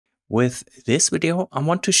With this video, I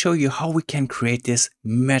want to show you how we can create this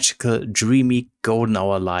magical, dreamy golden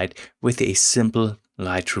hour light with a simple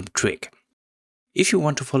Lightroom trick. If you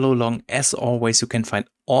want to follow along, as always, you can find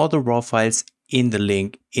all the raw files in the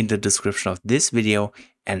link in the description of this video.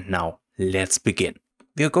 And now let's begin.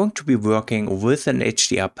 We are going to be working with an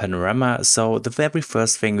HDR Panorama, so the very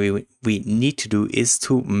first thing we need to do is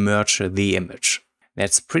to merge the image.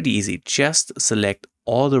 That's pretty easy. Just select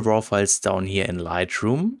all the raw files down here in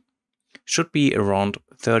Lightroom. Should be around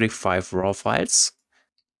 35 raw files,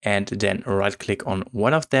 and then right click on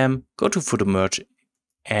one of them, go to photo merge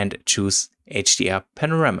and choose HDR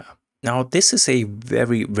Panorama. Now this is a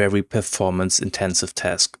very performance intensive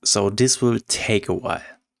task, so this will take a while.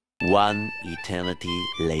 One eternity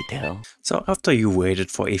later. So after you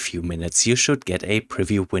waited for a few minutes, you should get a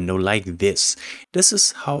preview window like this. This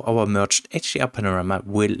is how our merged HDR Panorama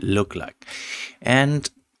will look like. And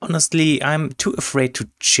honestly, I'm too afraid to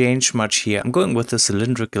change much here. I'm going with the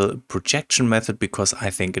cylindrical projection method because I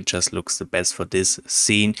think it just looks the best for this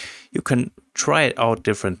scene. You can try out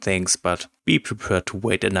different things, but be prepared to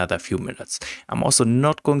wait another few minutes. I'm also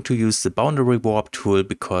not going to use the boundary warp tool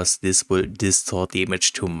because this will distort the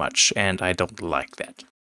image too much and I don't like that.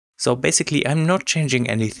 So basically, I'm not changing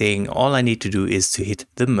anything. All I need to do is to hit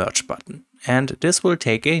the merge button. And this will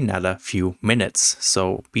take another few minutes,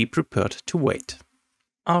 so be prepared to wait.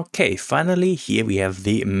 Okay, finally here we have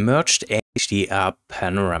the merged HDR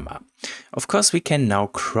Panorama. Of course we can now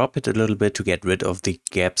crop it a little bit to get rid of the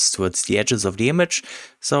gaps towards the edges of the image.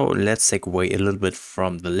 So let's take away a little bit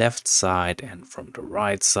from the left side and from the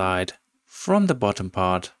right side, from the bottom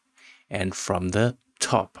part and from the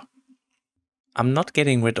top. I'm not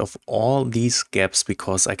getting rid of all these gaps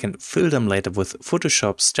because I can fill them later with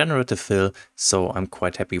Photoshop's generative fill, so I'm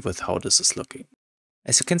quite happy with how this is looking.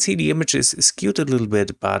 As you can see, the image is skewed a little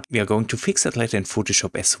bit, but we are going to fix that later in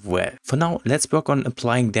Photoshop as well. For now, let's work on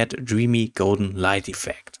applying that dreamy golden light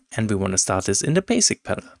effect. And we want to start this in the basic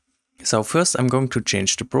panel. So first I'm going to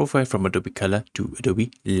change the profile from Adobe Color to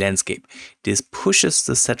Adobe Landscape. This pushes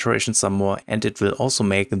the saturation some more and it will also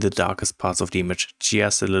make the darkest parts of the image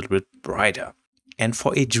just a little bit brighter. And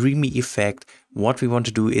for a dreamy effect, what we want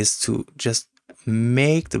to do is to just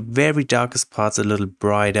make the very darkest parts a little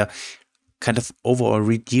brighter, kind of overall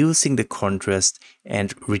reducing the contrast,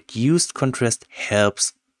 and reduced contrast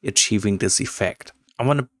helps achieving this effect. I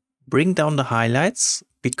want to bring down the highlights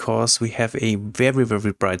because we have a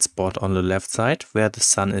very bright spot on the left side where the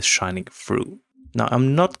sun is shining through. Now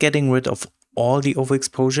I'm not getting rid of all the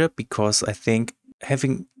overexposure because I think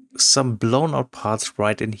having some blown out parts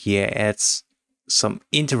right in here adds some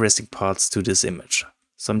interesting parts to this image.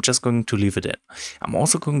 So I'm just going to leave it in. I'm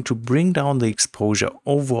also going to bring down the exposure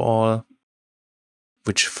overall,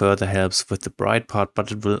 which further helps with the bright part,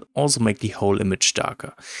 but it will also make the whole image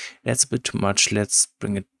darker. That's a bit too much. Let's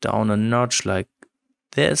bring it down a notch like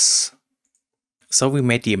this. So we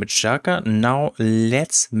made the image darker. Now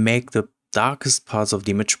let's make the darkest parts of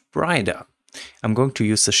the image brighter. I'm going to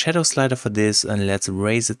use the shadow slider for this and let's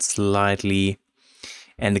raise it slightly.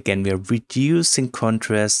 And again, we are reducing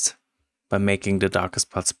contrast by making the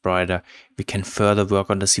darkest parts brighter. We can further work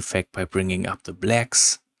on this effect by bringing up the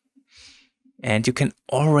blacks. And you can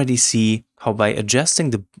already see how by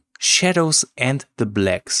adjusting the shadows and the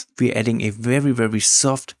blacks, we're adding a very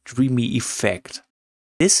soft, dreamy effect.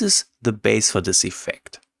 This is the base for this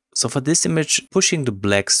effect. So for this image, pushing the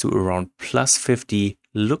blacks to around +50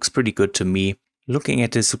 looks pretty good to me. Looking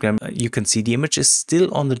at this, you can see the image is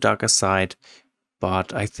still on the darker side,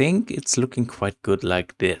 but I think it's looking quite good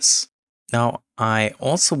like this. Now, I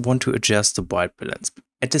also want to adjust the white balance.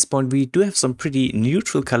 At this point, we do have some pretty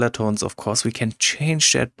neutral color tones. Of course, we can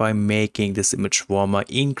change that by making this image warmer,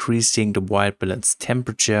 increasing the white balance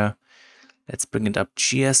temperature. Let's bring it up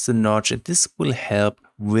just a notch, and this will help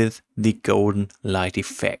with the golden light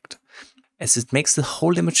effect, as it makes the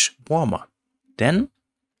whole image warmer. Then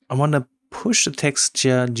I want to push the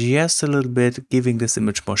texture just a little bit, giving this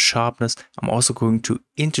image more sharpness. I'm also going to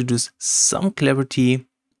introduce some clarity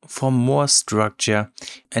for more structure.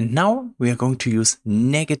 And now we are going to use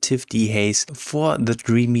negative dehaze for the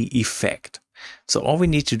dreamy effect. So all we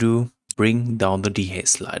need to do, bring down the dehaze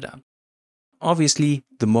slider. Obviously,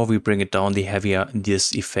 the more we bring it down, the heavier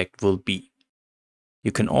this effect will be.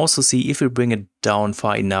 You can also see if we bring it down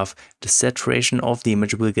far enough, the saturation of the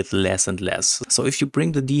image will get less and less. So if you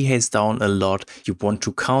bring the dehaze down a lot, you want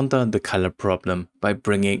to counter the color problem by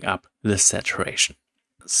bringing up the saturation.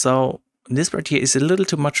 So this part here is a little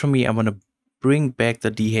too much for me. I want to bring back the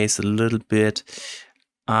dehaze a little bit.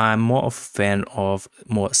 I'm more of a fan of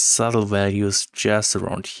more subtle values. Just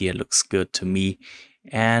around here looks good to me.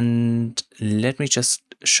 And let me just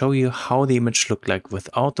show you how the image looked like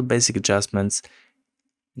without the basic adjustments.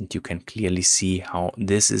 And you can clearly see how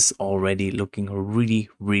this is already looking really,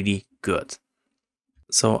 really good.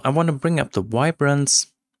 So I want to bring up the vibrance.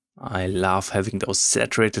 I love having those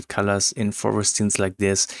saturated colors in forest scenes like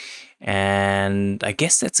this. And I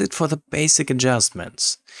guess that's it for the basic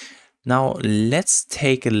adjustments. Now let's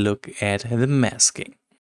take a look at the masking.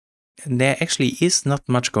 And there actually is not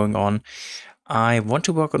much going on. I want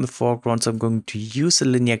to work on the foreground, so I'm going to use a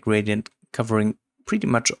linear gradient covering pretty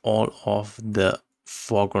much all of the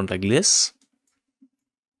foreground like this.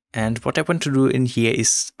 And what I want to do in here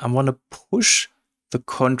is I want to push the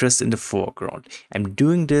contrast in the foreground. I'm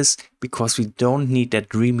doing this because we don't need that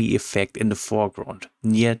dreamy effect in the foreground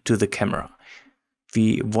near to the camera.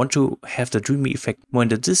 We want to have the dreamy effect more in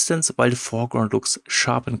the distance while the foreground looks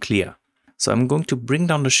sharp and clear. So I'm going to bring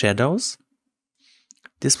down the shadows.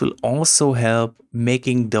 This will also help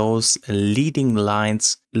making those leading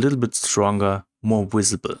lines a little bit stronger, more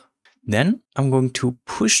visible. Then I'm going to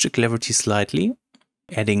push the clarity slightly,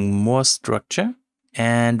 adding more structure.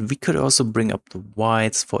 And we could also bring up the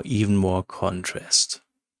whites for even more contrast.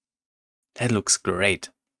 That looks great.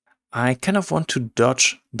 I kind of want to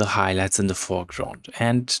dodge the highlights in the foreground.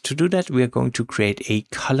 And to do that, we are going to create a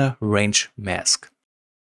color range mask.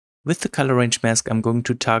 With the color range mask, I'm going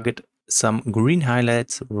to target some green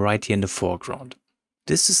highlights right here in the foreground.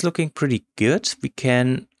 This is looking pretty good. We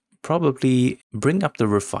can probably bring up the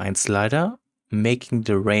refine slider, making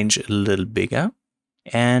the range a little bigger.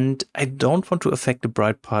 And I don't want to affect the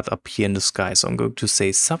bright part up here in the sky. So I'm going to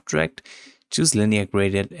say subtract, choose linear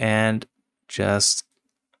gradient, and just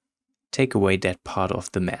take away that part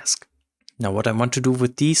of the mask. Now what I want to do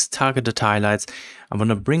with these targeted highlights, I want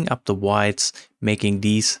to bring up the whites, making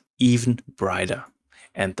these even brighter.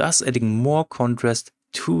 And thus adding more contrast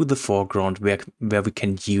to the foreground where we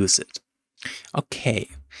can use it. Okay,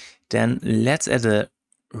 then let's add a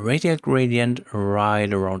radial gradient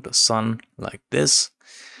right around the sun like this.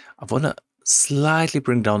 I want to slightly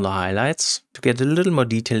bring down the highlights to get a little more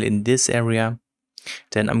detail in this area.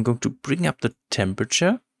 Then I'm going to bring up the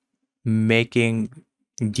temperature, making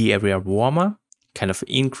the area warmer, kind of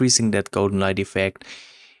increasing that golden light effect.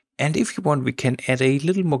 And if you want, we can add a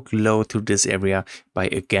little more glow to this area by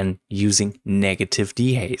again using negative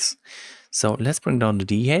dehaze. So let's bring down the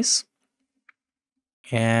dehaze.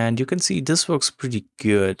 And you can see this works pretty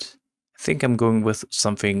good. I think I'm going with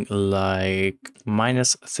something like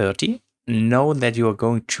 -30. Know that you are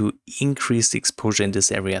going to increase the exposure in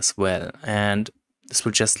this area as well. And this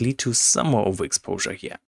will just lead to some more overexposure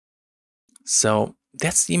here. So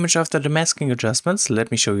that's the image after the masking adjustments.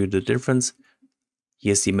 Let me show you the difference.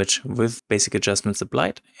 Here's the image with basic adjustments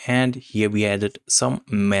applied. And here we added some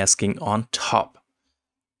masking on top.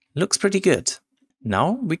 Looks pretty good.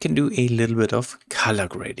 Now we can do a little bit of color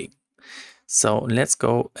grading. So let's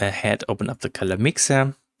go ahead, open up the color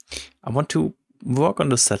mixer. I want to work on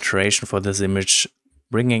the saturation for this image,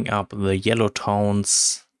 bringing up the yellow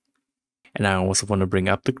tones. And I also want to bring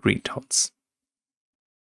up the green tones.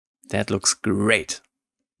 That looks great.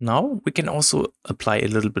 Now we can also apply a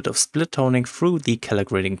little bit of split toning through the color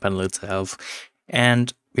grading panel itself.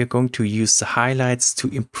 And we're going to use the highlights to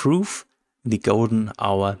improve the golden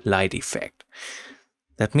hour light effect.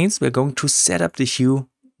 That means we're going to set up the hue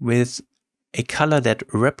with a color that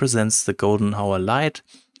represents the golden hour light.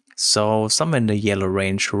 So somewhere in the yellow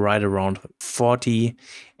range, right around 40.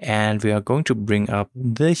 And we are going to bring up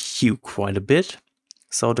the hue quite a bit,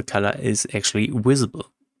 so the color is actually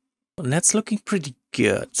visible. That's looking pretty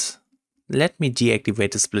good. Let me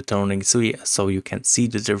deactivate the split toning so you can see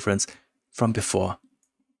the difference from before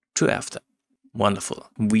to after. Wonderful.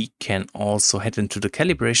 We can also head into the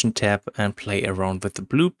calibration tab and play around with the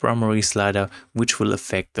blue primary slider, which will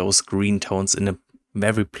affect those green tones in a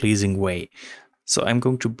very pleasing way. So I'm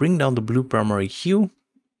going to bring down the blue primary hue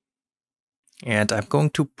and I'm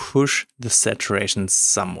going to push the saturation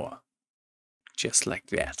some more. Just like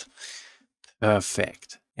that.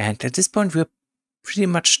 Perfect. And at this point we're pretty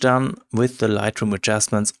much done with the Lightroom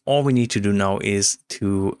adjustments. All we need to do now is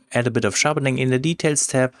to add a bit of sharpening in the details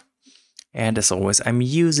tab. And as always, I'm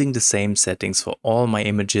using the same settings for all my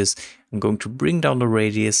images. I'm going to bring down the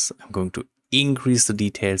radius. I'm going to increase the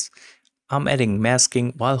details. I'm adding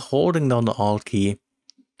masking while holding down the Alt key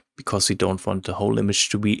because we don't want the whole image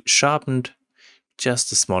to be sharpened. Just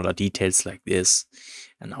the smaller details like this.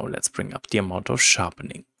 And now let's bring up the amount of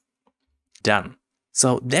sharpening. Done.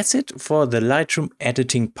 So that's it for the Lightroom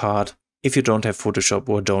editing part. If you don't have Photoshop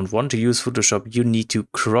or don't want to use Photoshop, you need to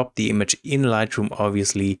crop the image in Lightroom,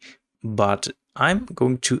 obviously. But I'm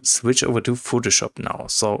going to switch over to Photoshop now.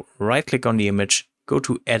 So right click on the image, go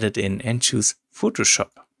to edit in and choose Photoshop.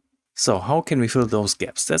 So how can we fill those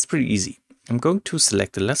gaps? That's pretty easy. I'm going to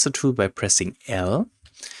select the lasso tool by pressing L.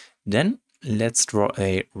 Then let's draw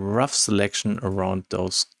a rough selection around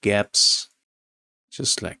those gaps,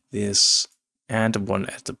 just like this, and one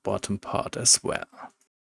at the bottom part as well.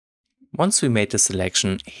 Once we made the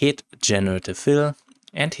selection, hit Generative Fill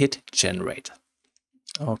and hit Generate.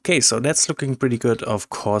 Okay, so that's looking pretty good. Of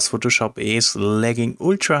course, Photoshop is lagging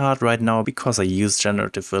ultra hard right now because I use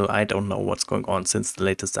Generative Fill. I don't know what's going on since the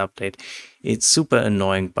latest update. It's super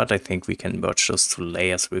annoying, but I think we can merge those two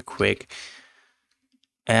layers real quick.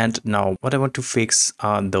 And now what I want to fix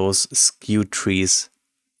are those skewed trees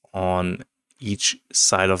on each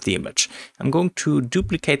side of the image. I'm going to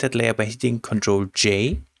duplicate that layer by hitting Ctrl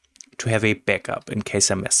J to have a backup in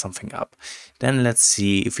case I mess something up. Then let's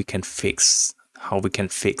see if we can fix how we can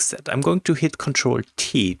fix that. I'm going to hit Ctrl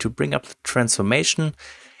T to bring up the transformation,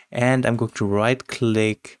 and I'm going to right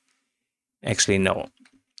click. Actually, no.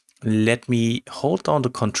 Let me hold down the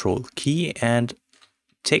Control key and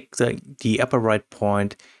take the upper right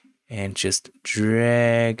point and just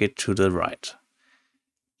drag it to the right.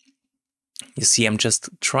 You see, I'm just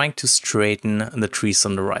trying to straighten the trees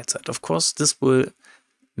on the right side. Of course, this will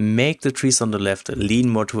make the trees on the left lean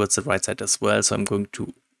more towards the right side as well. So I'm going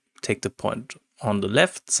to take the point on the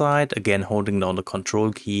left side, again holding down the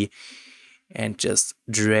Control key, and just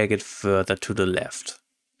drag it further to the left.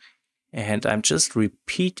 And I'm just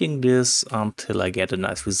repeating this until I get a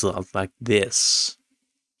nice result like this.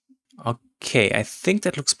 Okay, I think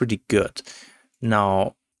that looks pretty good.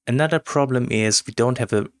 Now, another problem is we don't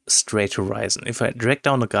have a straight horizon. If I drag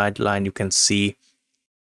down the guideline, you can see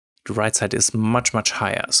the right side is much, much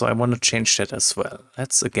higher. So I want to change that as well.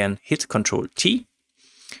 Let's again hit Ctrl T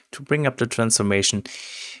to bring up the transformation.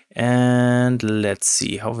 And let's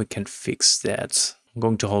see how we can fix that. I'm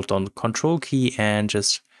going to hold down the Control key and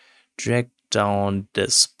just drag down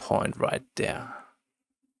this point right there.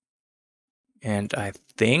 And I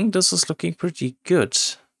think this is looking pretty good.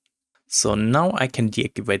 So now I can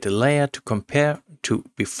deactivate the layer to compare to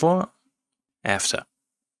before, after.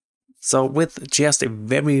 So with just a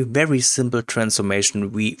very, very simple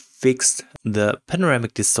transformation, we fixed the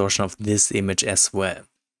panoramic distortion of this image as well.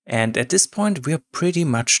 And at this point, we are pretty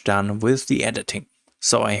much done with the editing.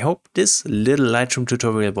 So I hope this little Lightroom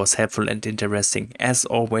tutorial was helpful and interesting. As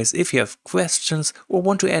always, if you have questions or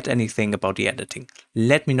want to add anything about the editing,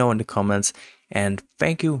 let me know in the comments. And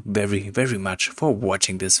thank you very, very much for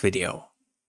watching this video.